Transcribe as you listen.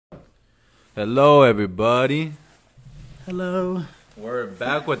Hello, everybody. Hello. We're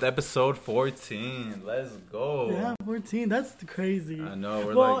back with episode 14. Let's go. Yeah, 14. That's crazy. I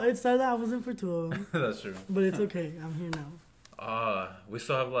know. It said that I wasn't for 12. That's true. But it's okay. I'm here now. We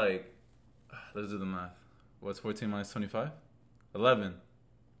still have let's do the math. What's 14 minus 25? 11.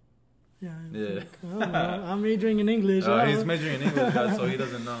 Yeah. Yeah. I don't know. I'm majoring in English. He's majoring in English, guys, so he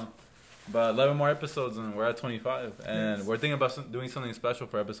doesn't know. But 11 more episodes and we're at 25. And we're thinking about doing something special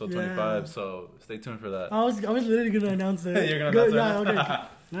for episode 25, so stay tuned for that. I was literally going to announce it. You're going to announce it? Yeah, okay.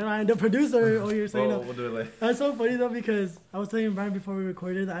 Never mind. The producer, you're saying we'll do it later. That's so funny, though, because I was telling Brian before we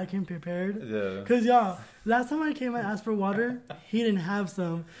recorded that I came prepared. Yeah. Because, last time I came, I asked for water. He didn't have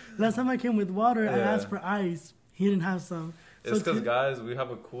some. Last time I came with water, I asked for ice. He didn't have some. It's because, guys, we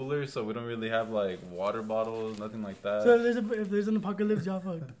have a cooler, so we don't really have, water bottles, nothing like that. So if there's an apocalypse, y'all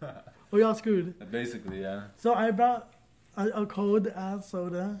fucked. Or y'all screwed. Basically, yeah. So I brought a cold-ass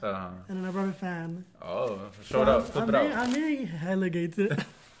soda, and then I brought a fan. Oh, show it out. Flip it out. I'm being hella gated.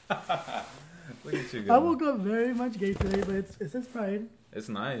 Look at you, guys. I woke up very much gay today, but it says Pride. It's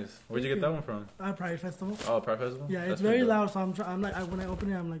nice. Where'd you get that one from? Pride Festival. Oh, Pride Festival? Yeah, it's very loud, so I'm like, when I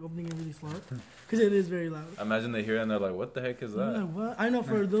open it, I'm like opening it really slow. Because it is very loud. Imagine they hear it and they're like, what the heck is that? I'm like, what? I know,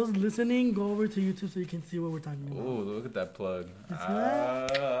 for those listening, go over to YouTube so you can see what we're talking about. Ooh, look at that plug.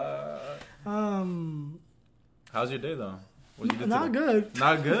 How's your day, though? What'd you do Not today? good.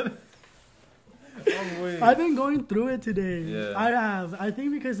 Not good? Oh, wait. I've been going through it today. Yeah. I have. I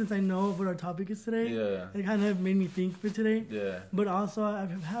think because since I know what our topic is today, it kind of made me think for today. Yeah. But also,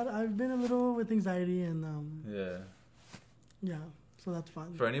 I've been a little with anxiety and yeah. So that's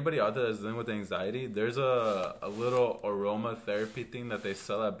fun. For anybody out there that's dealing with anxiety, there's a little aroma therapy thing that they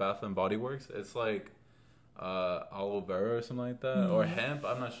sell at Bath and Body Works. It's like aloe vera or something like that, or hemp.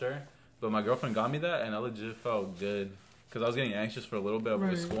 I'm not sure. But my girlfriend got me that, and I legit felt good because I was getting anxious for a little bit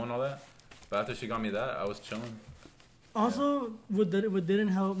with school and all that. But after she got me that, I was chilling. Also, what didn't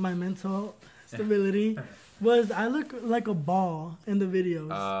help my mental stability was I look like a ball in the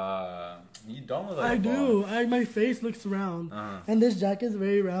videos. You don't look like I a do. ball. My face looks round, and this jacket's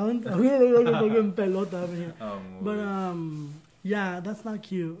very round. But yeah, that's not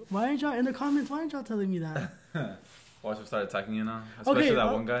cute. Why aren't y'all in the comments? Why aren't y'all telling me that? Watch him start attacking you now, especially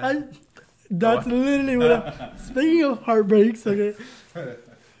that one guy. That's literally what. Speaking of heartbreaks, okay.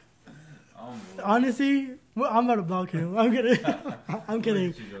 Honestly, I'm about to block him. I'm kidding. I'm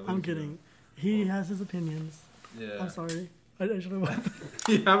kidding. I'm kidding. He has his opinions. Yeah. I'm sorry. I should have.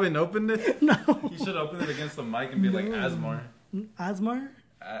 You haven't opened it? No. You should open it against the mic and be like Asmar. Asmar?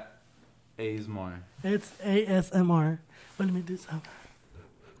 Asmar. It's ASMR. But let me do some.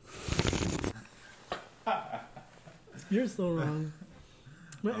 You're so wrong.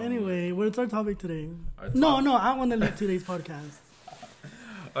 But anyway, what's our topic today? No, I want to lead today's podcast.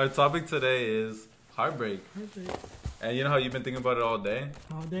 Our topic today is heartbreak. And you know how you've been thinking about it all day?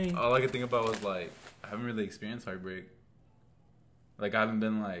 All day. All I could think about was I haven't really experienced heartbreak. I haven't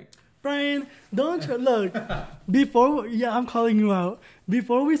been Brian, don't look. I'm calling you out.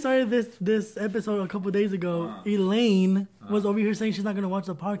 Before we started this episode a couple days ago, Elaine was over here saying she's not gonna watch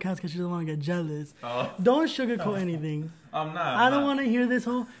the podcast because she doesn't want to get jealous. Don't sugarcoat anything. I'm not. I don't want to hear this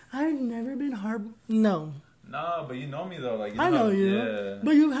whole. I've never been No. No, but you know me though. I know you. Yeah.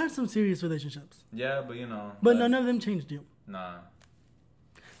 But you've had some serious relationships. Yeah, but you know. But none of them changed you. Nah.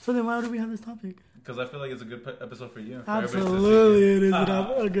 So then why do we have this topic? Because I feel like it's a good episode for you. Absolutely, it is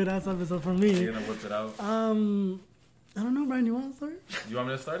a good ass episode for me. You're gonna whip it out. I don't know, Brian. You want to start? You want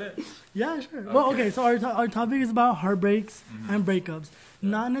me to start it? Yeah, sure. Okay. So our topic is about heartbreaks and breakups. Yeah.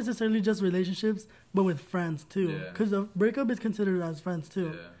 Not necessarily just relationships, but with friends too. Because the breakup is considered as friends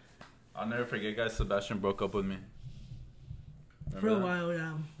too. Yeah. I'll never forget, guys. Sebastian broke up with me. Remember for a while,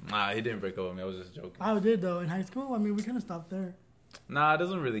 yeah. Nah, he didn't break up with me. I was just joking. I did though in high school. I mean, we kind of stopped there. Nah, it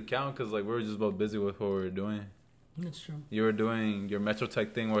doesn't really count because we were just both busy with what we were doing. That's true. You were doing your Metro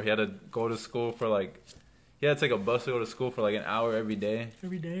Tech thing where he had to go to school for he had to take a bus to go to school for an hour every day.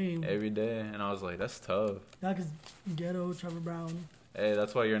 Every day, and I was like, that's tough. Yeah, because ghetto Trevor Brown. Hey,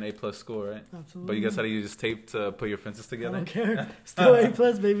 that's why you're an A+ school, right? Absolutely. But you guys had to use tape to put your fences together? I don't care. Still A+,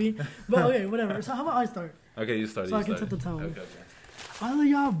 baby. But okay, whatever. So how about I start? Okay, you start. So I can set the tone. Okay. All of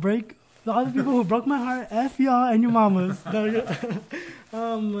y'all all the people who broke my heart, F y'all and your mamas. I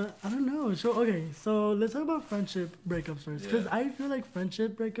don't know. So let's talk about friendship breakups first. Because I feel like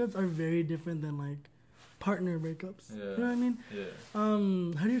friendship breakups are very different than partner breakups. Yeah. You know what I mean? Yeah.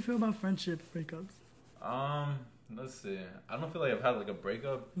 How do you feel about friendship breakups? Let's see. I don't feel like I've had a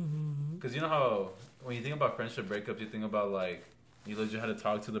breakup. Because you know how when you think about friendship breakups, you think about you legit had to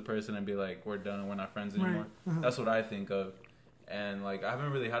talk to the person and be like, we're done, we're not friends anymore. Right. That's what I think of. And like I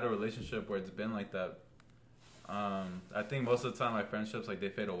haven't really had a relationship where it's been like that. I think most of the time my friendships like they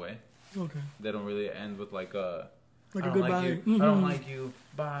fade away. Okay. They don't really end with like a goodbye. Like you. I don't like you.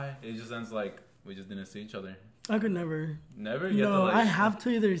 Bye. It just ends like we just didn't see each other. I could never. Never? No, I have to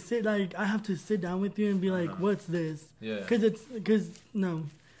either I have to sit down with you and be like, what's this? Yeah. No.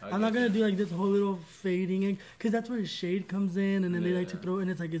 I'm not going to do like this whole little fading. Because that's where shade comes in. And then they like to throw in.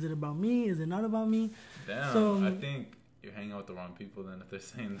 It's like, is it about me? Is it not about me? Damn. So, I think you're hanging out with the wrong people then if they're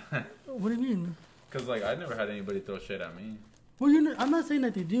saying that. What do you mean? Because like I never had anybody throw shade at me. Well, I'm not saying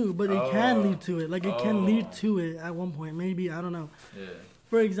that they do, but it can lead to it. Like, it can lead to it at one point. Maybe, I don't know. Yeah.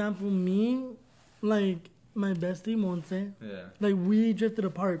 For example, me, like, my bestie, Monse, like, we drifted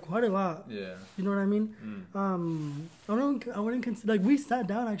apart quite a lot. Yeah. You know what I mean? I wouldn't consider, like, we sat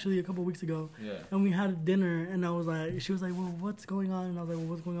down, actually, a couple weeks ago. Yeah. And we had dinner, and I was like, she was like, well, what's going on? And I was like, well,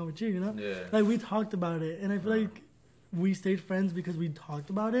 what's going on with you, you know? Yeah. Like, we talked about it, and I feel like we stayed friends because we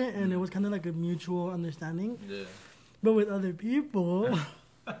talked about it, and it was kind of like a mutual understanding. Yeah. But with other people,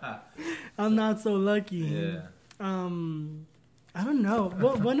 I'm not so lucky. Yeah. I don't know.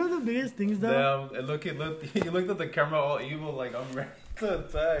 Well, one of the biggest things, though. Damn, you looked at the camera all evil, like I'm ready to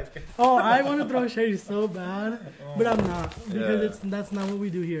attack. Oh, I want to throw shade so bad, but I'm not because that's not what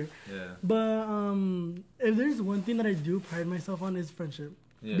we do here. Yeah. But if there's one thing that I do pride myself on is friendship.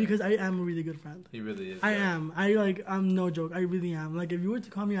 Yeah. Because I am a really good friend. He really is. I am. I'm no joke. I really am. Like, if you were to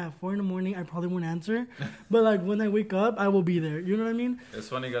call me at 4 a.m, I probably wouldn't answer. But, like, when I wake up, I will be there. You know what I mean? It's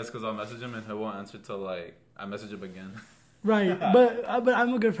funny, guys, because I'll message him and he won't answer till, like, I message him again. Right. But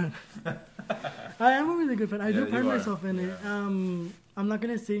I'm a good friend. I am a really good friend. I do pride myself in it. I'm not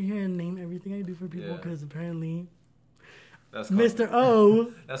going to sit here and name everything I do for people because apparently Mr.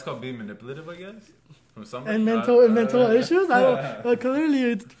 O. That's called being manipulative, I guess. From somebody? And mental issues?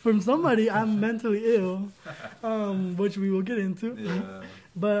 Clearly, it's from somebody. I'm mentally ill, which we will get into. Yeah.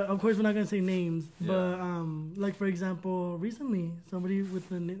 But, of course, we're not going to say names. Yeah. But, like, for example, recently, somebody with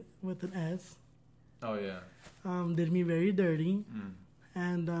an S. Oh, yeah. Did me very dirty.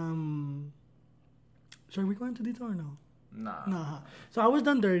 And, should we go into detail or no? Nah. So, I was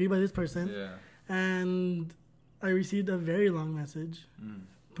done dirty by this person. Yeah. And I received a very long message.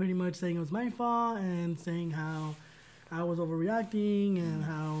 Pretty much saying it was my fault and saying how I was overreacting and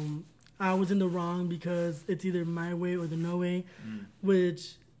how I was in the wrong because it's either my way or the no way,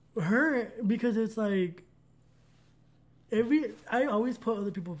 which hurt because it's like I always put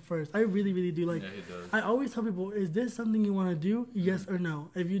other people first. I really, really do. Like, he does. I always tell people, is this something you want to do? Yes or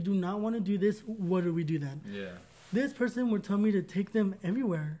no? If you do not want to do this, what do we do then? Yeah. This person would tell me to take them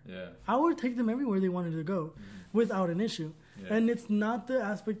everywhere. Yeah. I would take them everywhere they wanted to go without an issue. Yeah. And it's not the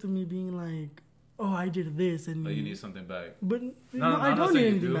aspect of me being like, oh, I did this. And but you need something back. But no, I don't need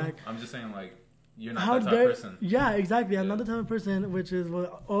anything back. I'm just saying, like, you're not that type of person. Yeah, exactly. I'm not the type of person, which is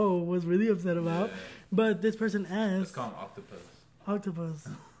what was really upset about. Yeah. But this person asked. Let's call him Octopus.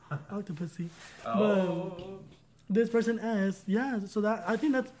 Octopusy. But this person asked, so that I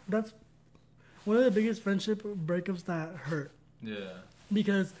think that's one of the biggest friendship breakups that hurt. Yeah.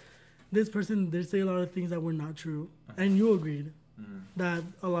 Because this person did say a lot of things that were not true. And you agreed that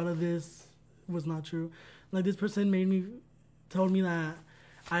a lot of this was not true. Like, this person told me that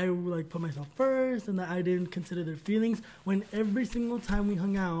I like put myself first and that I didn't consider their feelings when every single time we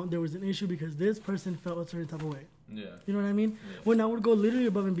hung out, there was an issue because this person felt a certain type of way. Yeah. You know what I mean? Yeah. When I would go literally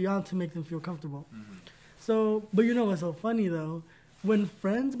above and beyond to make them feel comfortable. So, but you know what's so funny though? When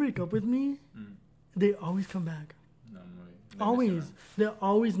friends break up with me, they always come back. Always. They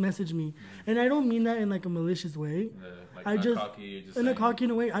always message me. And I don't mean that in like a malicious way. Like I just cocky, in a cocky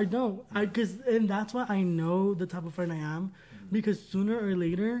way. I don't. And that's why I know the type of friend I am. Because sooner or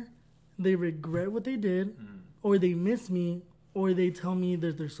later, they regret what they did, or they miss me, or they tell me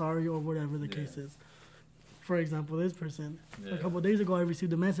that they're sorry, or whatever the case is. For example, this person. A couple of days ago, I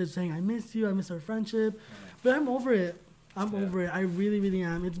received a message saying, I miss you, I miss our friendship. But I'm over it. I'm over it. I really, really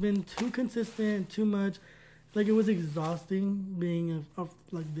am. It's been too consistent, too much. Like, it was exhausting being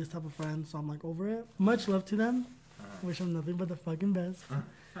like this type of friend, so I'm like over it. Much love to them. Wish them nothing but the fucking best.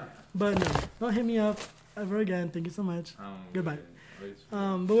 But no, don't hit me up ever again. Thank you so much. Goodbye.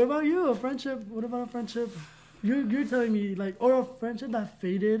 But what about you? A friendship? What about a friendship? You're telling me like, or a friendship that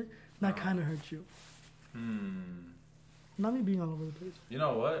faded that kind of hurt you. Not me being all over the place. You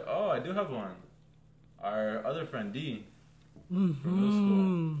know what? Oh, I do have one. Our other friend D from middle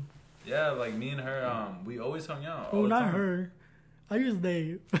school. Yeah, like me and her, we always hung out. Oh, not her. I use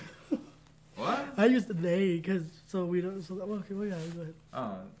they. What? I used they because so we don't. So okay, well, yeah, go ahead.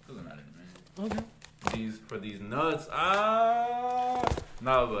 Oh, doesn't matter to me. Okay. For these nuts.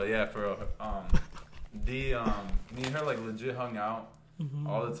 No, but yeah, for me and her like legit hung out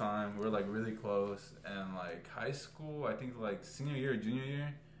all the time. We were like really close, and like high school, I think like senior year, junior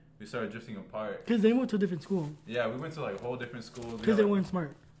year, we started drifting apart. Because they went to a different school. Yeah, we went to like whole different schools. Because they weren't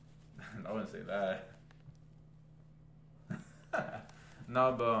smart. I wouldn't say that.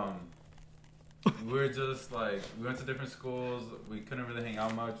 No, but we were just like, we went to different schools. We couldn't really hang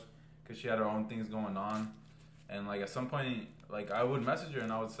out much because she had her own things going on. And like at some point, like I would message her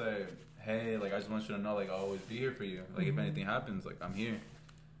and I would say, hey, like I just want you to know, like I'll always be here for you. Like if anything happens, like I'm here.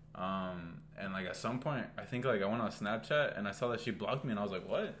 And like at some point, I think like I went on Snapchat and I saw that she blocked me and I was like,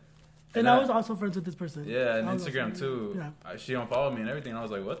 what? And I was also friends with this person. Yeah, and Instagram too. Yeah. She unfollowed me and everything. And I was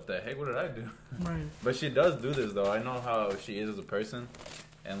like, what the heck? What did I do? Right. But she does do this though. I know how she is as a person.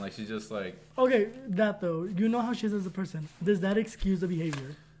 And like she's just like... Okay, that though. You know how she is as a person. Does that excuse the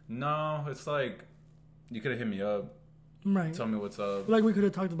behavior? No, it's like... You could have hit me up. Right. Tell me what's up. Like we could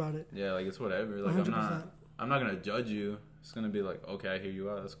have talked about it. Yeah, like it's whatever. Like 100%. I'm not going to judge you. It's going to be like, okay, I hear you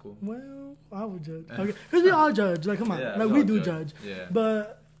out. That's cool. Well, I would judge. Okay. Because we all judge. Like, come on. Yeah, like we do judge. Yeah.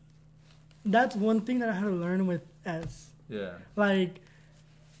 But... That's one thing that I had to learn with S. Yeah. Like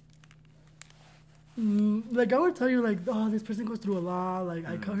I would tell you, like, oh, this person goes through a lot. Like,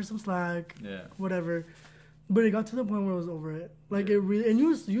 I cut her some slack. Yeah. Whatever. But it got to the point where I was over it. Like, it really... And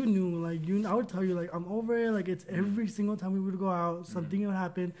you knew, like, I would tell you, like, I'm over it. Like, it's every single time we would go out, something would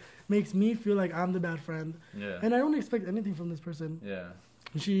happen. Makes me feel like I'm the bad friend. Yeah. And I don't expect anything from this person. Yeah.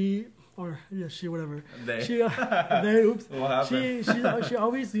 She... Or yeah, she whatever. They. She they. Oops. What happened? She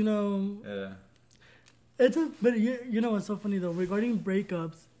always, you know. Yeah. But you know what's so funny though, regarding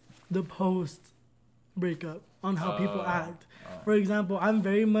breakups, the post breakup on how people act. For example, I'm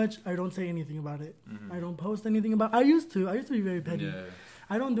very much, I don't say anything about it. I don't post anything about. I used to be very petty. Yeah.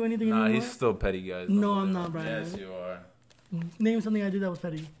 I don't do anything anymore. He's still petty, guys. No, I'm not, Brian. Yes, you are. Name something I did that was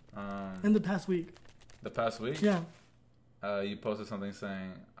petty. In the past week. The past week? Yeah. You posted something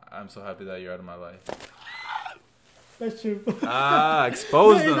saying, I'm so happy that you're out of my life. That's true.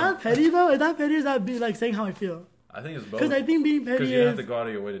 Exposed them. Is that petty though? Is that petty or is that be like saying how I feel? I think it's both. Because I think being petty is... Because you have to go out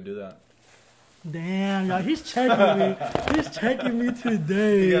of your way to do that. Damn, y'all. He's checking me. He's checking me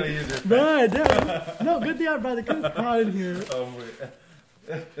today. You gotta use your Damn. No, good thing I brought the kids in here. Oh,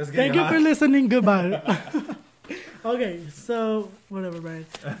 wait. Thank you for listening. Goodbye. Okay, so... Whatever, Brian.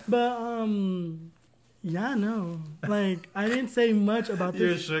 But, yeah, no. Like, I didn't say much about this.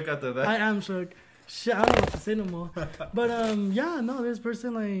 You're shook after that? I am shook. Shit, I don't know what to say no more. But, yeah, no, this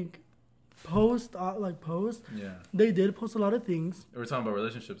person, like, post. Yeah. They did post a lot of things. We're talking about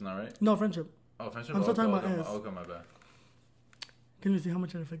relationships now, right? No, friendship. Oh, friendship? I'm still talking about S. Okay, my bad. Can you see how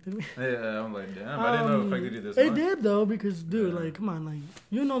much it affected me? Yeah, I'm like, damn, I didn't know it affected you this much. It did, though, because, dude, like, come on, like,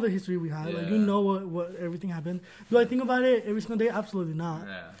 you know the history we had. Yeah. Like, you know what everything happened. Do I think about it every single day? Absolutely not.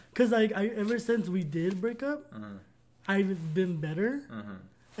 Yeah. Because, like, ever since we did break up, I've been better,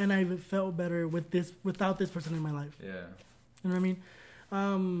 and I've felt better without this person in my life. Yeah. You know what I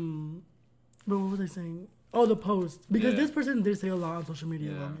mean? But what was I saying? Oh, the post. Because this person did say a lot on social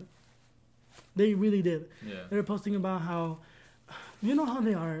media about me. They really did. Yeah. They were posting about how... You know how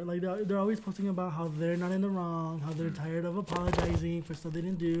they are. Like, they're always posting about how they're not in the wrong, how they're tired of apologizing for stuff they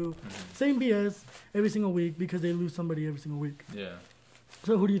didn't do. Same BS every single week because they lose somebody every single week. Yeah.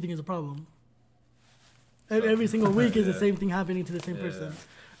 So who do you think is the problem? Every single week is the same thing happening to the same person.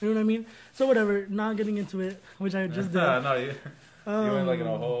 You know what I mean? So whatever, not getting into it, which I just did. No, you went like in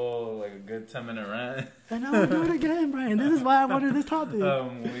a whole, like a good 10-minute rant. And now we're doing it again, Brian. This is why I wanted this topic.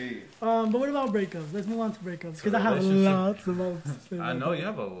 But what about breakups? Let's move on to breakups. Because I have lots of them. I know, you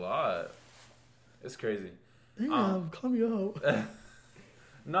have a lot. It's crazy. Damn, call me a hoe.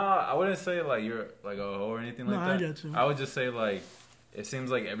 No, I wouldn't say like you're like a hoe or anything like that. I get you. I would just say like, it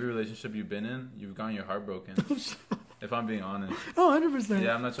seems like every relationship you've been in, you've gotten your heart broken. If I'm being honest. Oh, 100%.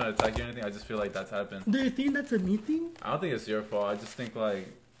 Yeah, I'm not trying to attack you or anything. I just feel like that's happened. Do you think that's a me thing? I don't think it's your fault. I just think like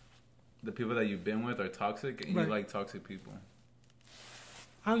the people that you've been with are toxic and you like toxic people.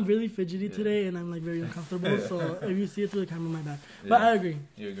 I'm really fidgety today and I'm like very uncomfortable. So if you see it through the camera, my bad. But I agree.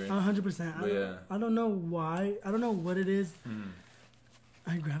 You agree? 100%. I don't know why. I don't know what it is.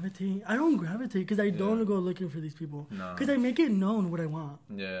 I don't gravitate because I don't go looking for these people. No. Because I make it known what I want.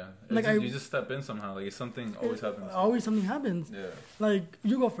 Yeah. Like you just step in somehow. Like something always happens. Always something happens. Yeah. Like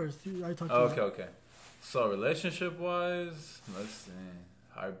you go first. I talk to you. Okay. So relationship wise, let's see.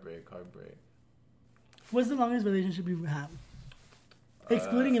 Heartbreak. What's the longest relationship you've had?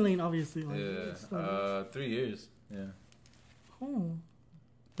 Excluding Elaine, obviously. Like, 3 years. Yeah. Oh.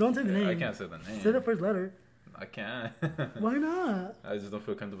 Don't say the name. I can't say the name. Say the first letter. I can't. Why not? I just don't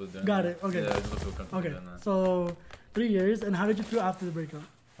feel comfortable doing Got it. Okay. Yeah, I just don't feel comfortable doing that. So 3 years, and how did you feel after the breakup?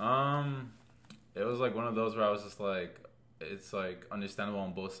 it was like one of those where I was just like, it's like understandable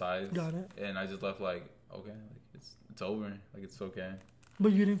on both sides. Got it. And I just left like, okay, like it's over, like it's okay.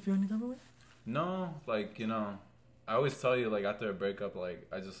 But you didn't feel any type of way? No, like, you know, I always tell you, like, after a breakup, like,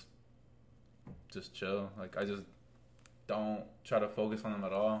 I just chill. Like, I just don't try to focus on them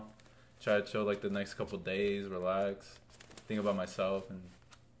at all. Try to chill, like, the next couple days, relax, think about myself, and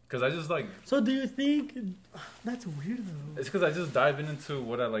because I just, like... So do you think... That's weird, though. It's because I just dive into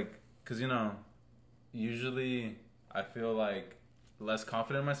what I, like... Because, you know, usually I feel, like, less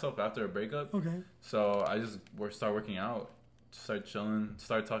confident in myself after a breakup. Okay. So I just start working out, start chilling,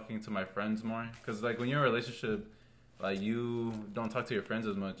 start talking to my friends more. Because, like, when you're in a relationship, like, you don't talk to your friends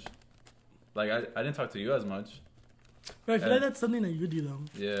as much. Like, I didn't talk to you as much. But I feel like that's something that you do, though.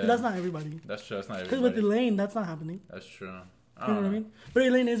 Yeah. But that's not everybody. That's true. That's not Because everybody. with Elaine, that's not happening. That's true. You know what I mean? But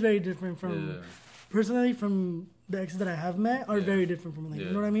Elaine is very different from... Yeah. Personally, from the exes that I have met are very different from Elaine.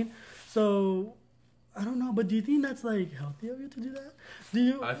 You know what I mean? So, I don't know. But do you think that's, like, healthy of you to do that? Do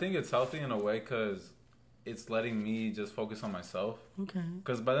you... I think it's healthy in a way because it's letting me just focus on myself. Okay.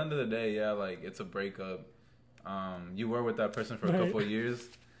 Because by the end of the day, yeah, like, it's a breakup. You were with that person for a couple of years.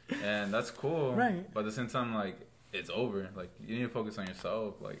 And that's cool. Right. But at the same time, like, it's over. Like, you need to focus on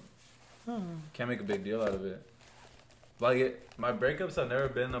yourself. Like, can't make a big deal out of it. Like, my breakups have never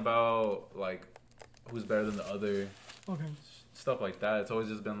been about, like, who's better than the other. Okay. Stuff like that. It's always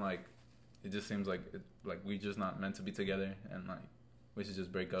just been, like, it just seems like, we're just not meant to be together. And, like, we should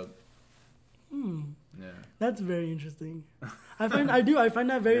just break up. Yeah. That's very interesting. I find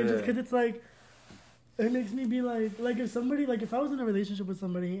that very interesting because it's, like, it makes me be like if somebody, like, if I was in a relationship with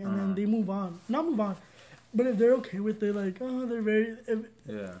somebody and then they not move on, but if they're okay with it, like, oh, they're very,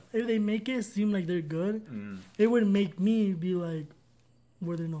 if they make it seem like they're good, it would make me be like,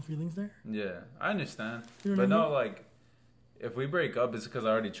 were there no feelings there? Yeah, I understand. You know but what I no, mean? like, if we break up, it's because I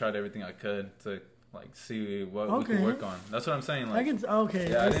already tried everything I could to, like, see what we could work on. That's what I'm saying. Like,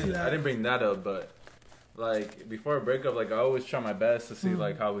 yeah, I didn't bring that up, but, like, before a breakup, like, I always try my best to see,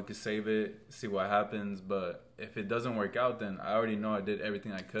 like, how we could save it, see what happens, but if it doesn't work out, then I already know I did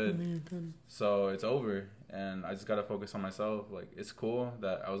everything I could. So it's over, and I just gotta focus on myself. Like, it's cool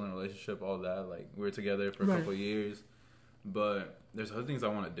that I was in a relationship, all that. Like, we were together for a couple of years, but there's other things I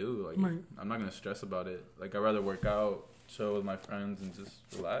want to do. Like, I'm not gonna stress about it. Like, I'd rather work out, chill with my friends, and just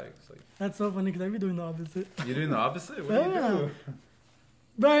relax. Like, that's so funny because I be doing the opposite. You're doing the opposite? What do you do?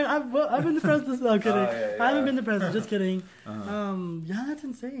 Brian, I've been depressed. I'm kidding. I haven't been depressed. Just kidding. Yeah, that's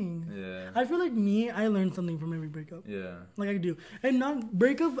insane. Yeah. I feel like I learned something from every breakup. Yeah. Like I do. And not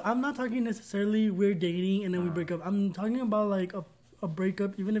breakup, I'm not talking necessarily we're dating and then we break up. I'm talking about like a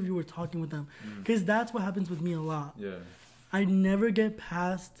breakup even if you were talking with them. Because that's what happens with me a lot. Yeah. I never get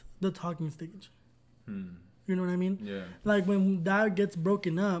past the talking stage. You know what I mean? Yeah. Like when that gets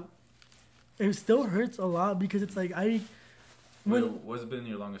broken up, it still hurts a lot because it's like what's been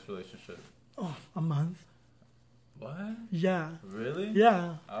your longest relationship? Oh, a month. What? Yeah. Really?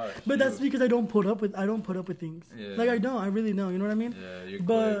 Yeah. Oh, but that's because I don't put up with things. Yeah. Like I really don't. You know what I mean? Yeah, you're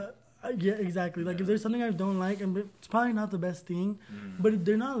quick. Yeah, exactly. Like if there's something I don't like, and it's probably not the best thing, but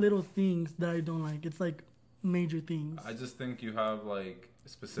they're not little things that I don't like. It's like major things. I just think you have like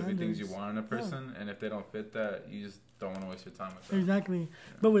specific things you want in a person, and if they don't fit that, you just don't want to waste your time with them. Exactly. Yeah.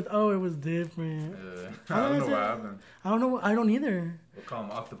 But with it was different. Yeah. I don't know what happened. I don't know. I don't either. We'll call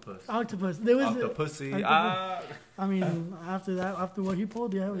him Octopus. Octopus. There was Octopussy. I mean, after what he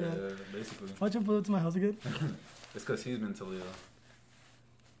pulled, yeah. Basically. Watch him pull it to my house again. It's because he's been to Leo.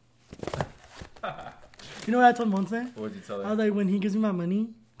 You know what I told Monse? What did you tell her? I was like, when he gives me my money,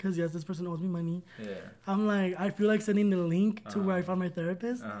 because yes, this person owes me money. Yeah. I'm like, I feel like sending the link to where I found my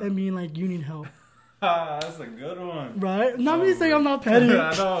therapist and being like, you need help. That's a good one. Right? Not me saying I'm not petty.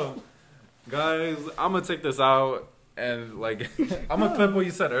 I know. Guys, I'm going to take this out and like, I'm going to clip what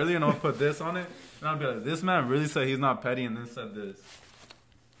you said earlier and I'll put this on it. And I'll be like, this man really said he's not petty and then said this.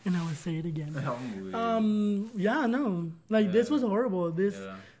 And I would say it again. Yeah, no. Like, this was horrible.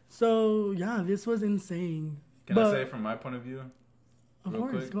 So, yeah, this was insane. Can I say it from my point of view? Of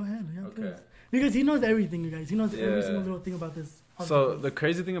course, quick? Go ahead. Yeah, okay. Please. Because he knows everything, you guys. He knows every single little thing about this. So, the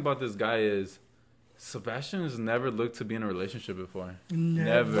crazy thing about this guy is Sebastian has never looked to be in a relationship before.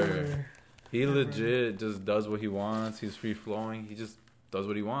 Never. He legit just does what he wants. He's free-flowing. He just does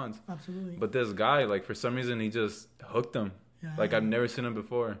what he wants. Absolutely. But this guy, like, for some reason, he just hooked him. Yeah. Like, I've never seen him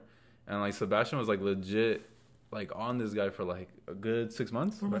before. And, like, Sebastian was, like, legit, like, on this guy for, like, a good 6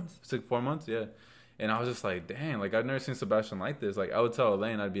 months. 4 months. 4 months, yeah. And I was just like, dang, like, I've never seen Sebastian like this. Like, I would tell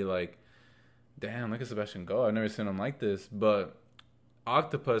Elaine, I'd be like, damn, look at Sebastian go. I've never seen him like this. But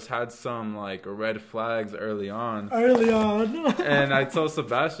Octopus had some like red flags early on. And And I told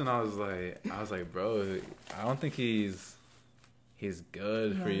Sebastian, I was like, bro, I don't think he's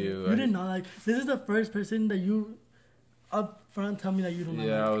good for you. You did not like. This is the first person that you up front tell me that you don't like.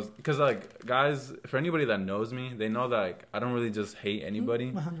 Yeah, I was because like guys, for anybody that knows me, they know that like I don't really just hate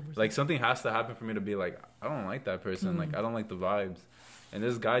anybody. 100%. Like something has to happen for me to be like, I don't like that person. Like I don't like the vibes. And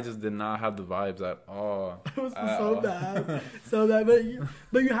this guy just did not have the vibes at all. It was so bad. So bad.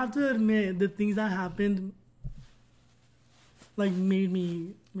 But you have to admit, the things that happened, like, made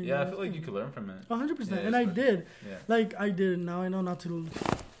me... I feel like you could learn from it. 100%. Yeah, and I did. Yeah. Like, I did. Now I know not to...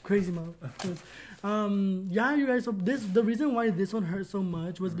 Crazy mouth. Yeah, you guys... So the reason why this one hurt so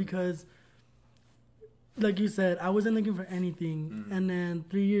much was because... Like you said, I wasn't looking for anything, and then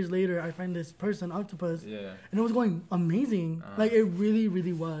 3 years later, I find this person, Octopus, and it was going amazing. Like it really,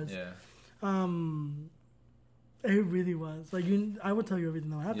 really was. Yeah. It really was. Like I would tell you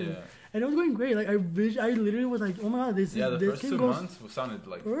everything that happened, and it was going great. Like I literally was like, oh my god, this is the this first can 2 go months sounded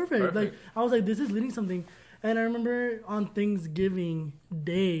like perfect. Like I was like, this is leading something. And I remember on Thanksgiving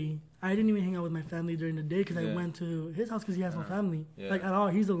Day, I didn't even hang out with my family during the day because I went to his house because he has no family, like at all.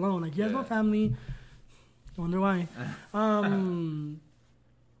 He's alone. Like he has no family. I wonder why. And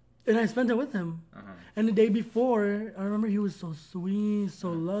I spent it with him. And the day before, I remember he was so sweet,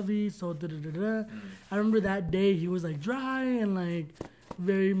 so lovey, so da-da-da-da. I remember that day he was like dry and like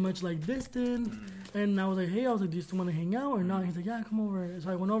very much like distant. And I was like, hey, do you still want to hang out or not? He's like, yeah, come over.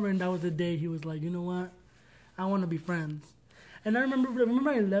 So I went over, and that was the day he was like, you know what? I want to be friends. And I remember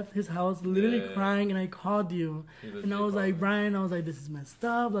I left his house literally crying, and I called you. And I was like, Brian, I was like, this is messed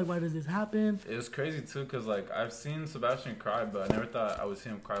up. Like, why does this happen? It was crazy, too, because, like, I've seen Sebastian cry, but I never thought I would see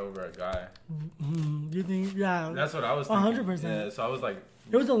him cry over a guy. You think? Yeah. That's what I was thinking. 100%. Yeah, so I was like...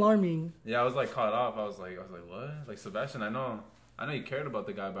 It was alarming. Yeah, I was, like, caught off. I was like, what? Like, Sebastian, I know you cared about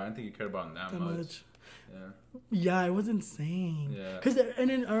the guy, but I didn't think you cared about him that much. Yeah, it was insane. Yeah. And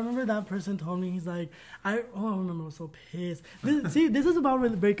then I remember that person told me, he's like, I remember I was so pissed. This is about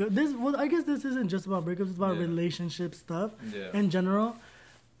breakup. I guess this isn't just about breakups. It's about relationship stuff in general.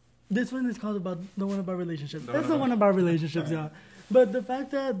 This one is called about the one about relationships. That's the one about relationships, yeah. But the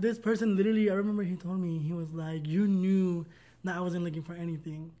fact that this person literally, I remember he told me, he was like, you knew that I wasn't looking for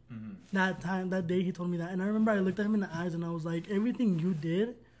anything. That day he told me that. And I remember I looked at him in the eyes and I was like, everything you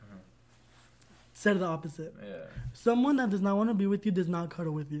did said the opposite. Yeah. Someone that does not want to be with you does not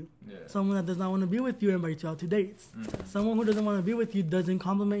cuddle with you. Yeah. Someone that does not want to be with you invites you out to dates. Someone who doesn't want to be with you doesn't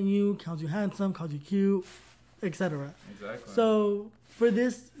compliment you, calls you handsome, calls you cute, etc. Exactly. So for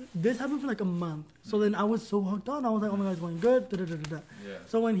this happened for like a month. So then I was so hooked on. I was like, oh my god, it's going good. Yeah.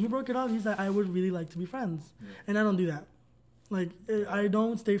 So when he broke it off, he's like, I would really like to be friends. Yeah. And I don't do that. Like, I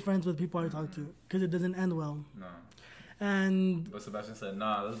don't stay friends with people I talk to because it doesn't end well. No. And but Sebastian said,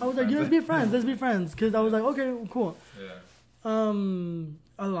 nah, I was like, let's be friends. Let's be friends. Because I was like, okay, cool. Yeah.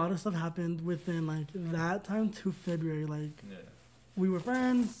 A lot of stuff happened within, like, that time to February. Like, we were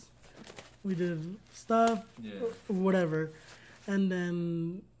friends. We did stuff. Whatever. And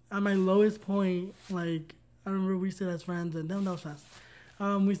then at my lowest point, like, I remember we stayed as friends. And then that was fast.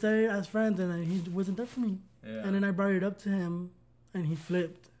 We stayed as friends, and then he wasn't there for me. Yeah. And then I brought it up to him, and he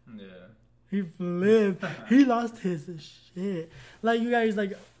flipped. Yeah. He flipped. He lost his shit. Like, you guys,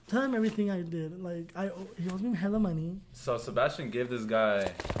 like, tell him everything I did. Like, he owes me hella money. So Sebastian gave this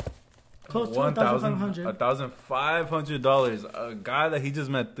guy close to $1,500. $1,500. A guy that he just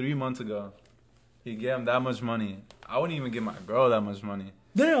met 3 months ago. He gave him that much money. I wouldn't even give my girl that much money.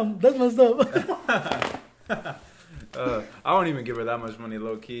 Damn, that's messed up. I won't even give her that much money,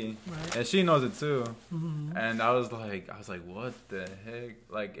 low key, right. And she knows it too. And I was like, what the heck?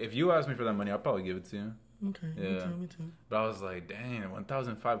 Like, if you asked me for that money, I'll probably give it to you. Okay, yeah, me too. But I was like, dang,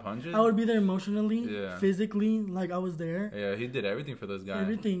 $1,500. I would be there emotionally, physically, like I was there. Yeah, he did everything for those guys.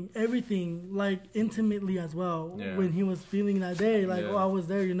 Everything, like intimately as well. Yeah. When he was feeling that day, like, I was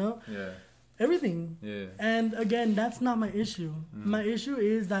there, you know. Yeah. Everything. Yeah. And again, that's not my issue. My issue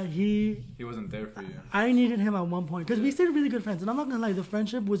is that he wasn't there for you. I needed him at one point because we stayed really good friends, and I'm not gonna lie, the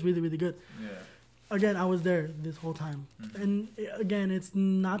friendship was really, really good. Yeah. Again, I was there this whole time, and again, it's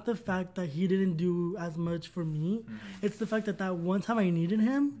not the fact that he didn't do as much for me. It's the fact that one time I needed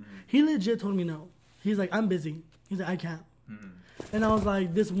him, he legit told me no. He's like, I'm busy. He's like, I can't. And I was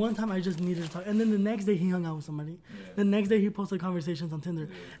like, this one time I just needed to talk. And then the next day he hung out with somebody. Yeah. The next day he posted conversations on Tinder.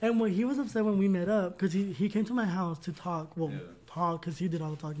 Yeah. And when he was upset when we met up, because he came to my house to talk. Well, talk, because he did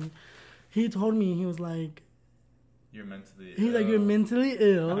all the talking. He told me, he was like, you're mentally ill. He's like, you're mentally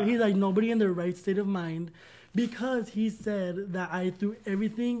ill. He's like, nobody in their right state of mind. Because he said that I threw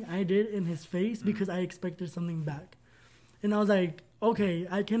everything I did in his face because I expected something back. And I was like, okay,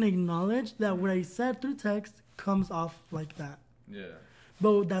 I can acknowledge that what I said through text comes off like that. Yeah.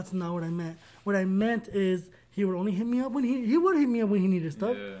 But that's not what I meant. What I meant is he would only hit me up when he would hit me up when he needed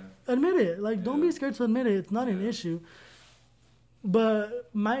stuff. Yeah. Admit it. Like, don't be scared to admit it. It's not an issue. But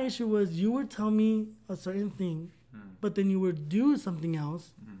my issue was you would tell me a certain thing, but then you would do something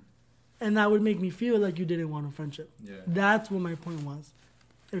else, and that would make me feel like you didn't want a friendship. Yeah. That's what my point was.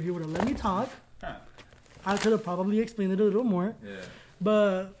 If you would have let me talk, I could have probably explained it a little more. Yeah.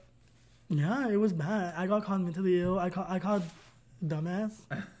 But yeah, it was bad. I got called mentally ill. I called dumbass.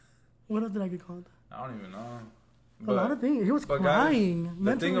 What else did I get called? I don't even know. A lot of things. He was crying. Guys,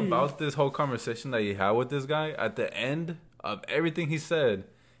 the thing about this whole conversation that he had with this guy, at the end of everything he said,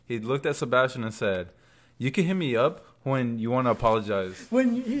 he looked at Sebastian and said, "You can hit me up when you want to apologize."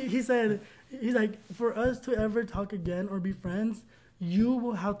 When he said, he's like, for us to ever talk again or be friends, you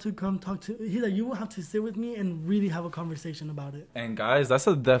will have to come talk to. He's like, you will have to sit with me and really have a conversation about it. And guys, that's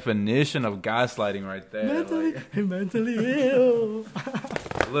a definition of gaslighting right there. Mentally ill.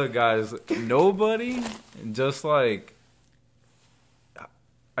 Look, guys, nobody just like.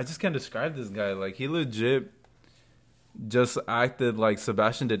 I just can't describe this guy. Like, he legit just acted like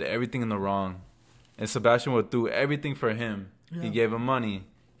Sebastian did everything in the wrong. And Sebastian would do everything for him. Yeah. He gave him money.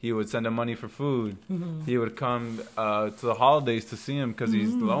 He would send him money for food. Mm-hmm. He would come to the holidays to see him because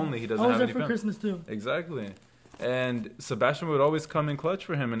he's lonely. He doesn't have any for Christmas too. Exactly. And Sebastian would always come in clutch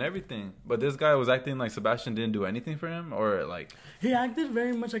for him and everything. But this guy was acting like Sebastian didn't do anything for him, or like... He acted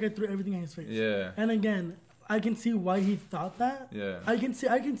very much like I threw everything in his face. Yeah. And again, I can see why he thought that. Yeah. I can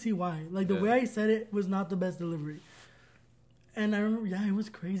see why. Like, the way I said it was not the best delivery. And I remember, it was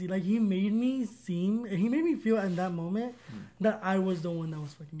crazy. Like, he made me feel in that moment that I was the one that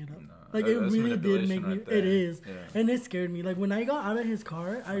was fucking it up. No, like, it really did make me... It is. Yeah. And it scared me. Like, when I got out of his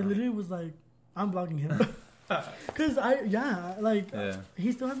car, I literally was like, I'm blocking him. Because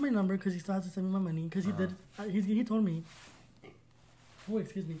he still has my number because he still has to send me my money. Because he told me... Oh,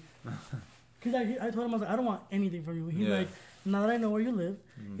 excuse me. Because I told him, I was like, I don't want anything from you. He's like, now that I know where you live,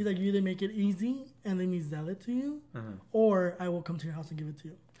 he's like, you either make it easy and let me sell it to you, or I will come to your house and give it to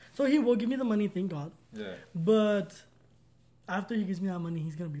you. So he will give me the money, thank God. Yeah. But after he gives me that money,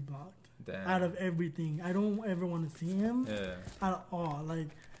 he's going to be blocked. Damn. Out of everything. I don't ever want to see him at all. Like,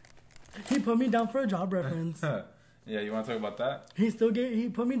 he put me down for a job reference. Yeah, you want to talk about that? He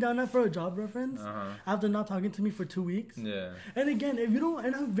put me down there for a job reference after not talking to me for 2 weeks. Yeah. And again, if you don't,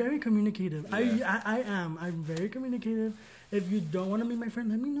 and I'm very communicative. Yeah. I'm very communicative. If you don't want to be my friend,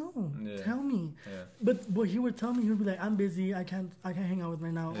 let me know. Yeah. Tell me. Yeah. But what he would tell me, he would be like, I'm busy. I can't hang out with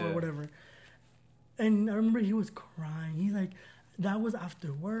right now or whatever. And I remember he was crying. He's like, that was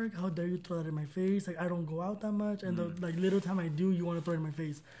after work. How dare you throw that in my face? Like, I don't go out that much. And the little time I do, you want to throw it in my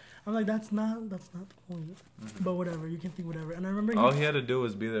face. I'm like, that's not the point. But whatever, you can think whatever. And I remember all he had to do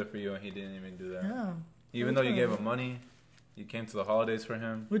was be there for you, and he didn't even do that. Yeah. Even though you gave him money, you came to the holidays for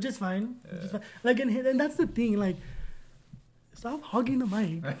him, which is fine. Yeah. Which is fine. Like, and that's the thing. Like, stop hogging the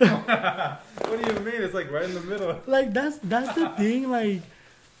mic. What do you mean? It's like right in the middle. Like, that's the thing. Like,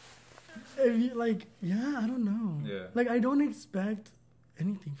 if you I don't know. Yeah. Like, I don't expect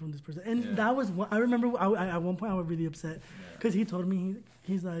anything from this person, and that was what I remember. At one point I was really upset because he told me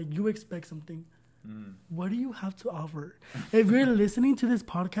he's like, you expect something. What do you have to offer? If you're listening to this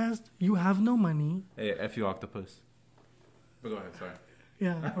podcast, you have no money. Hey, F you octopus. But go ahead, sorry.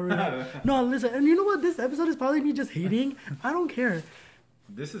 Yeah, already. No, listen, and you know what? This episode is probably me just hating. I don't care.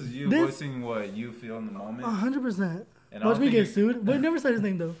 This is you voicing what you feel in the moment. 100%. Watch me get sued. We never said his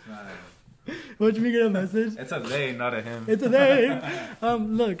name though. Watch me get a message. It's a they, not a him. It's a they.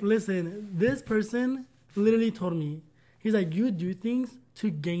 Look, listen. This person literally told me, he's like, you do things to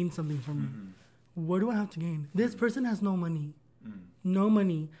gain something from me. What do I have to gain? This person has no money. No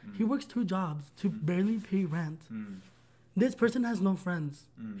money. He works 2 jobs to barely pay rent. This person has no friends.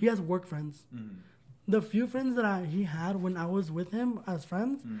 He has work friends. The few friends that he had when I was with him as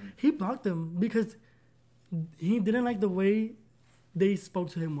friends, he blocked them because he didn't like the way they spoke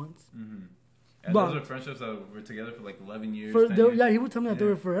to him once. And those are friendships that were together for like 11 years. Yeah, he would tell me that they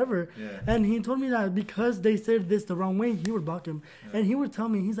were forever. Yeah. And he told me that because they said this the wrong way, he would block him. Yeah. And he would tell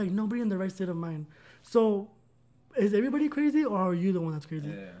me, he's like, nobody in the right state of mind. So, is everybody crazy or are you the one that's crazy?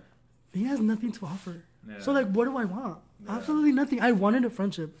 Yeah. He has nothing to offer. Yeah. So, like, what do I want? Yeah. Absolutely nothing. I wanted a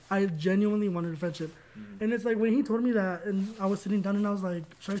friendship. I genuinely wanted a friendship. And it's like, when he told me that, and I was sitting down and I was like,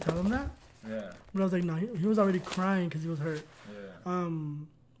 should I tell him that? Yeah. But I was like, no, he was already crying because he was hurt. Yeah.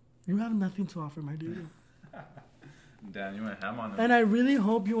 You have nothing to offer, my dude. Damn, you went ham on him. And I really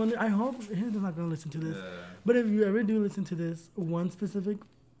hope I hope he's not going to listen to this. Yeah. But if you ever do listen to this one specific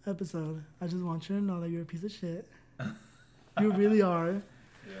episode, I just want you to know that you're a piece of shit. You really are.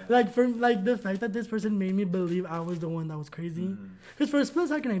 Yeah. Like the fact that this person made me believe I was the one that was crazy. Because for a split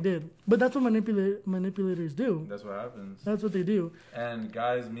second I did, but that's what manipulators do. That's what happens. That's what they do. And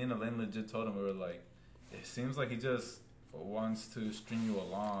guys, me and Elaine legit told him, we were like, it seems like he just wants to string you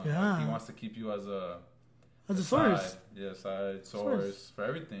along. Yeah. Like he wants to keep you as a source. Side. Yeah, source for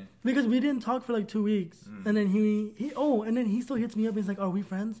everything. Because we didn't talk for like 2 weeks, and then he still hits me up. And he's like, "Are we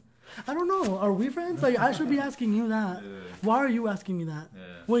friends?" I don't know. Are we friends? Like, I should be asking you that. Yeah. Why are you asking me that? Yeah.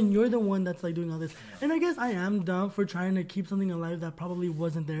 When you're the one that's like doing all this. Yeah. And I guess I am dumb for trying to keep something alive that probably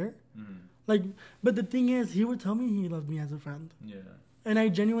wasn't there. Like, but the thing is, he would tell me he loved me as a friend. Yeah. And I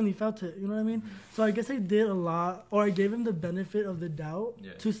genuinely felt it. You know what I mean? So I guess I did a lot, or I gave him the benefit of the doubt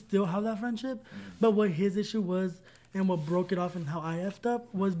to still have that friendship. But what his issue was, and what broke it off, and how I effed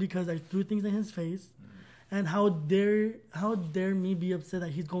up, was because I threw things in his face. And how dare me be upset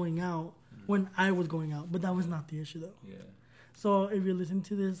that he's going out when I was going out. But that was not the issue, though. Yeah. So if you listen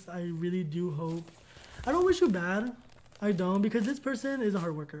to this, I really do hope. I don't wish you bad. I don't, because this person is a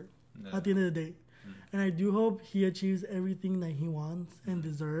hard worker at the end of the day. And I do hope he achieves everything that he wants and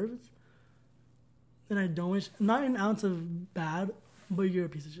deserves. And I don't wish, not an ounce of bad, but you're a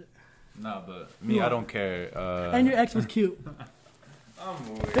piece of shit. Nah, but me, I don't care. And your ex was cute.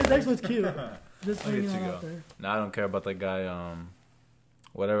 I'm weird. His ex was cute. Just I'll putting get it you out there. Nah, I don't care about that guy.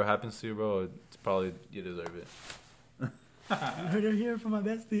 Whatever happens to you, bro, it's probably you deserve it. You heard it here from my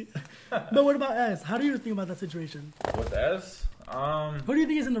bestie. But what about S? How do you think about that situation? With S, Who do you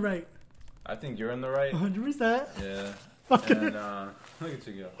think is in the right? I think you're in the right. 100%. Yeah. Okay. And look at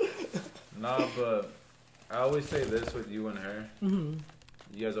you go. Nah, but I always say this with you and her. You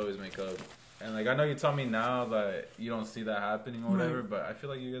guys always make up. And like I know you tell me now that you don't see that happening or whatever, but I feel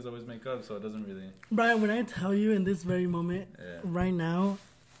like you guys always make up, so it doesn't really. Brian, when I tell you in this very moment, right now,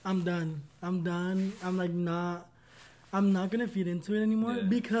 I'm done. I'm like I'm not gonna feed into it anymore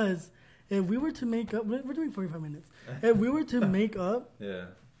because if we were to make up, we're doing 45 minutes. If we were to make up,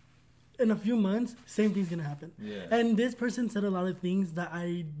 in a few months, same thing's gonna happen. Yeah. And this person said a lot of things that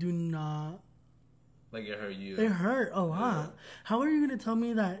I do not. Like it hurt you. It hurt a lot. Yeah. How are you gonna tell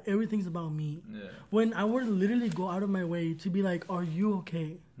me that everything's about me? Yeah. When I would literally go out of my way to be like, "Are you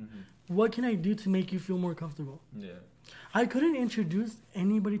okay? What can I do to make you feel more comfortable?" Yeah. I couldn't introduce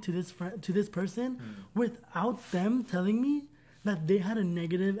anybody to this person without them telling me that they had a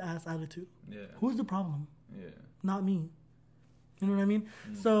negative ass attitude. Yeah. Who's the problem? Yeah. Not me. You know what I mean?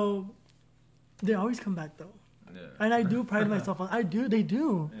 So they always come back though. Yeah. And I do pride myself on. They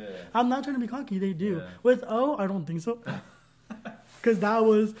do. Yeah. I'm not trying to be cocky. They do. Yeah. With O, I don't think so.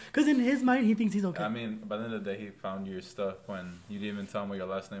 Because in his mind, he thinks he's okay. I mean, by the end of the day, he found your stuff when you didn't even tell him what your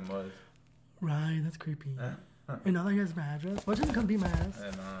last name was. Right, that's creepy. And now that he has my address, why doesn't he come beat my ass?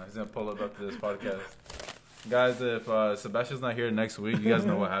 And he's going to pull up after this podcast. Guys, if Sebastian's not here next week, you guys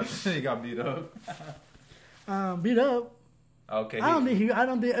know what happened. He got beat up. Beat up? Okay. I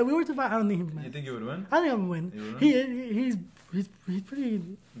don't think if we were to fight, I don't think he would win. You think he would win? I think I would win. He's pretty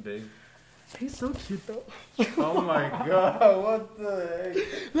big. He's so cute though. Oh my god, what the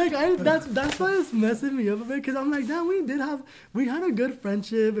heck? Like that's why it's messing me up a bit, because I'm like, damn, we had a good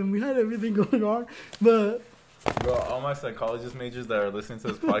friendship and we had everything going on, but. Bro, all my psychologist majors that are listening to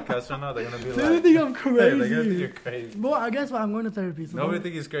this podcast right now, they're gonna be they're gonna think I'm crazy. They're gonna think you're crazy. Well, I guess I'm going to therapy. So nobody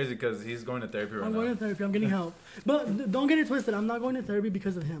think he's crazy because he's going to therapy right now. I'm going to therapy. I'm getting help. But don't get it twisted. I'm not going to therapy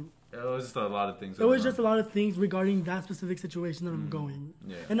because of him. It was just a lot of things. It was just a lot of things regarding that specific situation that I'm going.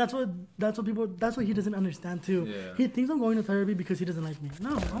 Yeah. And that's what he doesn't understand too. Yeah. He thinks I'm going to therapy because he doesn't like me.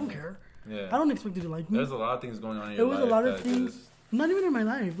 No, I don't care. Yeah. I don't expect you to like me. There's a lot of things going on in your life. It was a lot of things. Not even in my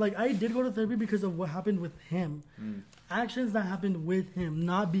life. Like, I did go to therapy because of what happened with him. Actions that happened with him,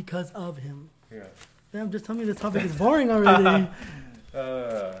 not because of him. Yeah. Damn, just tell me this topic is boring already.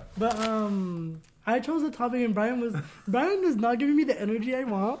 But, I chose the topic and Brian is not giving me the energy I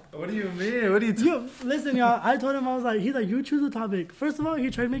want. What do you mean? What do you listen, y'all, I told him, he's like, you choose the topic. First of all, he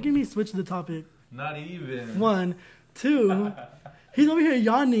tried making me switch the topic. Not even. 1, 2... He's over here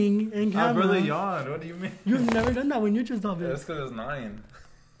yawning in camera. I really yawned. What do you mean? You've never done that when you choose topics. That's because it's 9.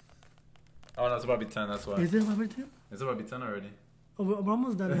 Oh, no, it's about to be 10. That's why. Is it about to be 10? It's about to be 10 already. Oh, we're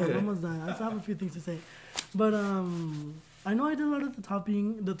almost done. We're almost done. I still have a few things to say. But, I know I did a lot of the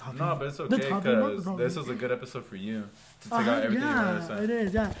topping. No, but it's okay because this was a good episode for you to take out everything you want to say. It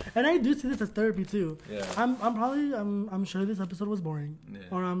is, yeah. And I do see this as therapy too. Yeah. I'm sure this episode was boring. Yeah.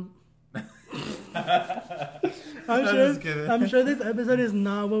 Or I'm sure this episode is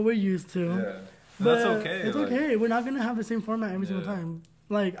not what we're used to. Yeah. But that's okay. It's okay. We're not gonna have the same format every single time.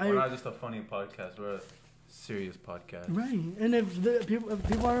 Like we're not just a funny podcast. We're a serious podcast. Right. And if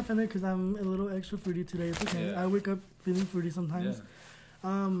people are offended because I'm a little extra fruity today, it's okay. Yeah. I wake up feeling fruity sometimes.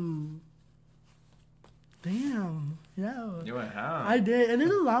 Yeah. Damn. Yeah. You went ham. I did, and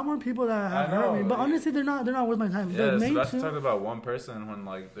there's a lot more people that have hurt me, but honestly, they're not worth my time. Yeah, Sebastian talked about one person when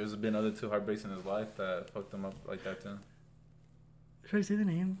like there's been other 2 heartbreaks in his life that fucked him up like that too. Should I say the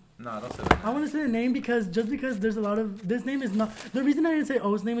name? No, don't say the name. I want to say the name because there's a lot of this name is not the reason I didn't say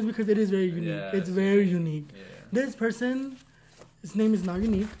O's name is because it is very unique. Yeah, it's very unique. Yeah. This person, his name is not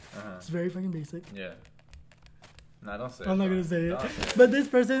unique. Uh-huh. It's very fucking basic. Yeah. No, don't say I'm not gonna say it. But this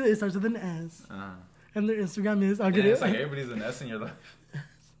person, it starts with an S. Uh-huh. And their Instagram is. It's like everybody's an S in your life.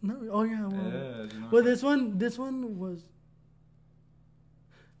 No. Oh yeah. Well, yeah. You know well, this one was.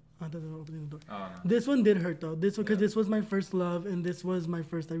 I thought they were opening the door. Oh, no. This one did hurt though. This one because this was my first love and this was my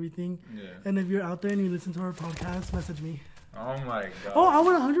first everything. Yeah. And if you're out there and you listen to our podcast, message me. Oh my god. Oh, I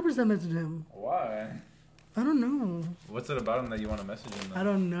want 100% message him. Why? I don't know. What's it about him that you want to message him? Though? I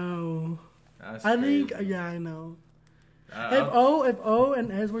don't know. That's I crazy. think yeah, I know. If O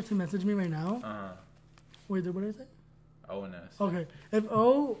and S were to message me right now. Wait, what did I say? O and S. Okay. If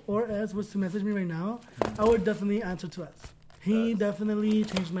O or S was to message me right now, I would definitely answer to S. He definitely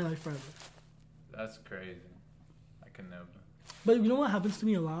changed my life forever. That's crazy. I can never. But you know what happens to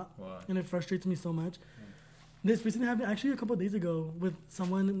me a lot? What? And it frustrates me so much? This recently happened actually a couple of days ago with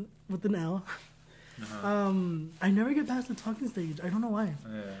someone with an L. I never get past the talking stage. I don't know why.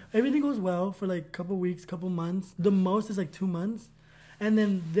 Yeah. Everything goes well for like a couple weeks, couple months. The most is like 2 months. And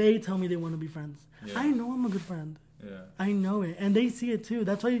then they tell me they want to be friends. Yeah. I know I'm a good friend. Yeah. I know it. And they see it too.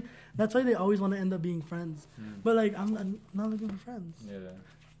 That's why they always want to end up being friends. But like I'm not looking for friends. Yeah.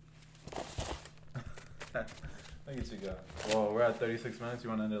 Look at you go. Well, we're at 36 minutes. You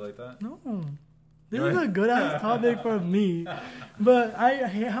want to end it like that? No. This is a good ass topic for me. But I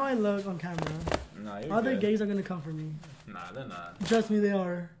hate how I look on camera. Nah, you're Other good. gays are gonna come for me. Nah, they're not. Trust me, they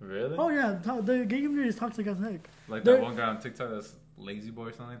are. Really? Oh yeah, the gay community is toxic as heck. Like that one guy on TikTok that's lazy boy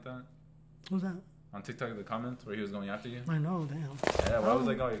or something like that? Who's that? On TikTok in the comments where he was going after you? I know, damn. Yeah, why was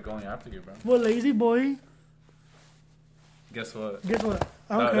I going after you, bro? Well, lazy boy. Guess what? Guess what?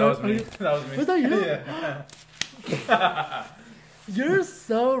 That was me. That was me. Was that you? Yeah. You're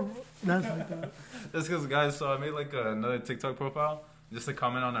so... That's like that. That's because, guys, so I made like another TikTok profile just to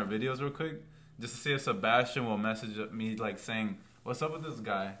comment on our videos real quick. Just to see if Sebastian will message me like saying, what's up with this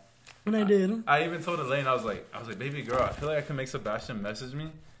guy? And I did. I even told Elaine, I was like, baby girl, I feel like I can make Sebastian message me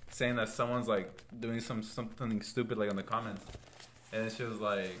saying that someone's like doing something stupid like on the comments. And then she was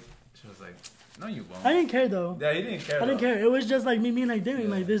like, no, you won't. I didn't care though. Yeah, you didn't care. I didn't care. It was just like me being like, damn,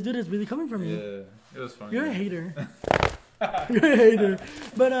 like this dude is really coming for me. Yeah, it was funny. You're a hater. You're a hater.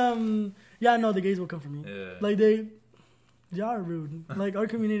 But yeah, no, the gays will come for me. Yeah. Like they are rude. Like our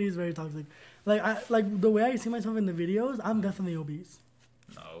community is very toxic. Like the way I see myself in the videos, I'm definitely obese.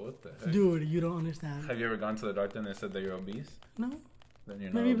 No, what the heck? Dude, you don't understand. Have you ever gone to the doctor and they said that you're obese? No. Then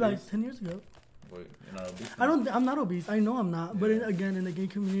you're not Maybe obese? like 10 years ago. Wait, you're not obese? I'm not obese. I know I'm not. But again, in the gay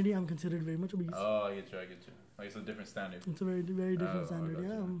community, I'm considered very much obese. Oh, I get you. Like it's a different standard. It's a very, very different standard,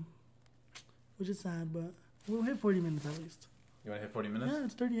 yeah. Which is sad, but we'll hit 40 minutes at least. You want to hit 40 minutes? Yeah,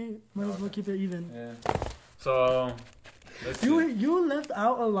 it's 38. Might as well keep it even. Yeah. So, let's see. You left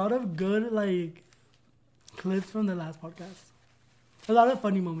out a lot of good, like, clips from the last podcast. A lot of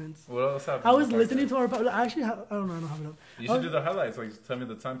funny moments. What else happened? I was listening to our... Actually, I don't know. I don't have it up. You should do the highlights. Like, tell me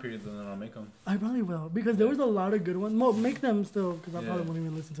the time periods and then I'll make them. I probably will. Because there was a lot of good ones. Well, make them still, because I probably won't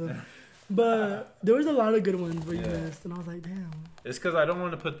even listen to them. But there was a lot of good ones where you missed. And I was like, damn. It's because I don't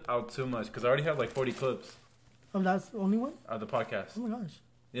want to put out too much. Because I already have like 40 clips. Oh, that's the only one? Of the podcast. Oh my gosh.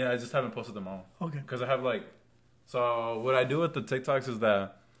 Yeah, I just haven't posted them all. Okay. Because I have like... So, what I do with the TikToks is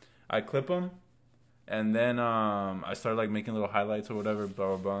that I clip them. And then I started like making little highlights or whatever,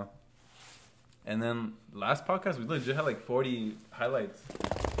 blah, blah, blah. And then last podcast, we legit had like 40 highlights.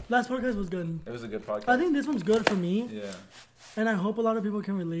 Last podcast was good. It was a good podcast. I think this one's good for me. Yeah. And I hope a lot of people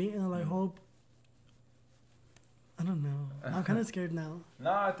can relate. And I hope... I don't know. I'm kind of scared now.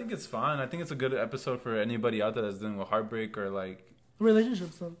 No, I think it's fine. I think it's a good episode for anybody out there that's dealing with heartbreak or like...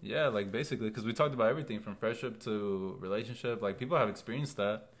 Relationship stuff. Yeah, like basically. Because we talked about everything from friendship to relationship. Like people have experienced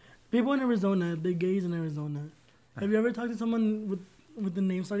that. People in Arizona, the gays in Arizona. Have you ever talked to someone with the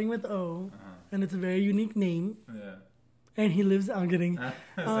name starting with O, and it's a very unique name? Yeah. And he lives. I'm kidding.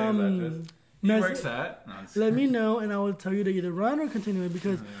 He works at. No, let me know, and I will tell you to either run or continue it.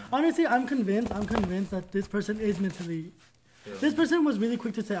 Because honestly, I'm convinced that this person is mentally This person was really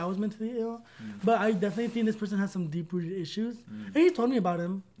quick to say I was mentally ill, but I definitely think this person has some deep-rooted issues. And he told me about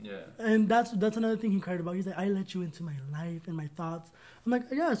him. Yeah. And that's another thing he cried about. He's like, I let you into my life and my thoughts. I'm like,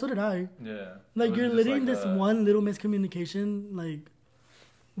 yeah, so did I. Yeah. Like, you're letting this one little miscommunication, like,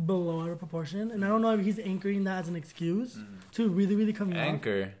 blow out of proportion. And I don't know if he's anchoring that as an excuse to really, really come out.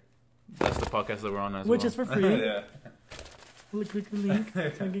 Anchor. That's the podcast that we're on as Which well. is for free. Yeah. Click the link. So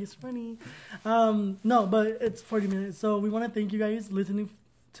it gets funny. No, but it's 40 minutes. So we want to thank you guys listening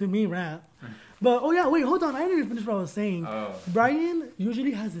to me rap. But, oh yeah, wait, hold on. I didn't even finish what I was saying. Oh. Brian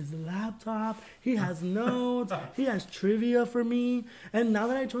usually has his laptop. He has notes. He has trivia for me. And now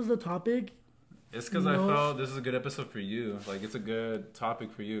that I chose the topic... It's because I felt this is a good episode for you. Like, it's a good topic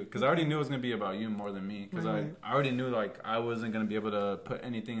for you. Because I already knew it was going to be about you more than me. Because I already knew, like, I wasn't going to be able to put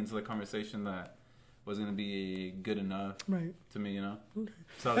anything into the conversation that was going to be good enough to me, you know? Okay.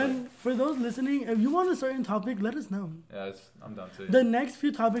 So, and for those listening, if you want a certain topic, let us know. Yeah, I'm down too. The next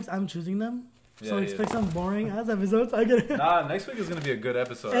few topics, I'm choosing them. So expect some boring-ass episodes. I get it. Nah, next week is going to be a good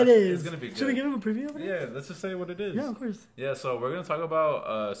episode. It is. It's going to be good. Should we give him a preview of it? Yeah, let's just say what it is. Yeah, of course. Yeah, so we're going to talk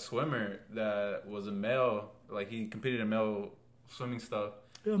about a swimmer that was a male. Like, he competed in male swimming stuff.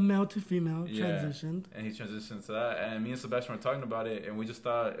 A male to female transitioned. And he transitioned to that. And me and Sebastian were talking about it, and we just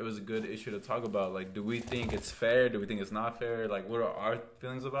thought it was a good issue to talk about. Like, do we think it's fair? Do we think it's not fair? Like, what are our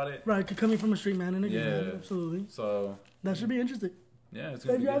feelings about it? Right, coming from a straight man and a gay man, absolutely. So that should be interesting. Yeah, it's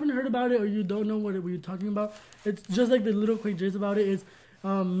if you haven't heard about it or you don't know what we're talking about, it's just like the little quick gist about it is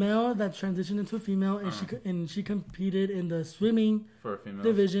male that transitioned into a female and she competed in the swimming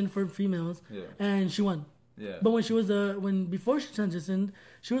division for females and she won. Yeah. But when she was before she transitioned,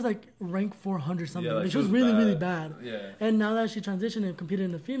 she was like ranked 400 something. Like she was really really bad. Yeah. And now that she transitioned and competed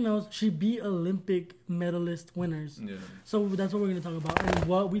in the females, she beat Olympic medalist winners. Yeah. So that's what we're gonna talk about and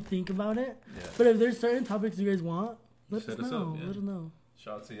what we think about it. Yeah. But if there's certain topics you guys want, let us know. Let us know.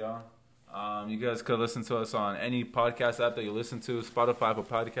 Shout out to y'all. You guys could listen to us on any podcast app that you listen to: Spotify, Apple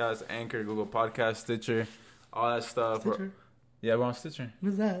Podcasts, Anchor, Google Podcasts, Stitcher, all that stuff. Stitcher? We're on Stitcher.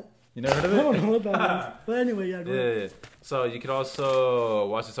 What's that? You never heard of it? I don't know what that is. But anyway, go ahead. Yeah. So you could also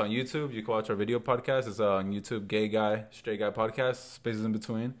watch us on YouTube. You can watch our video podcast. It's on YouTube, Gay Guy, Straight Guy Podcast, spaces in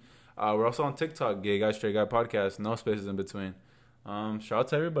between. We're also on TikTok, Gay Guy, Straight Guy Podcast, no spaces in between. Shout out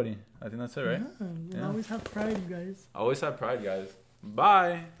to everybody. I think that's it, right? Yeah. Always have pride, you guys. Always have pride, guys.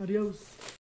 Bye. Adios.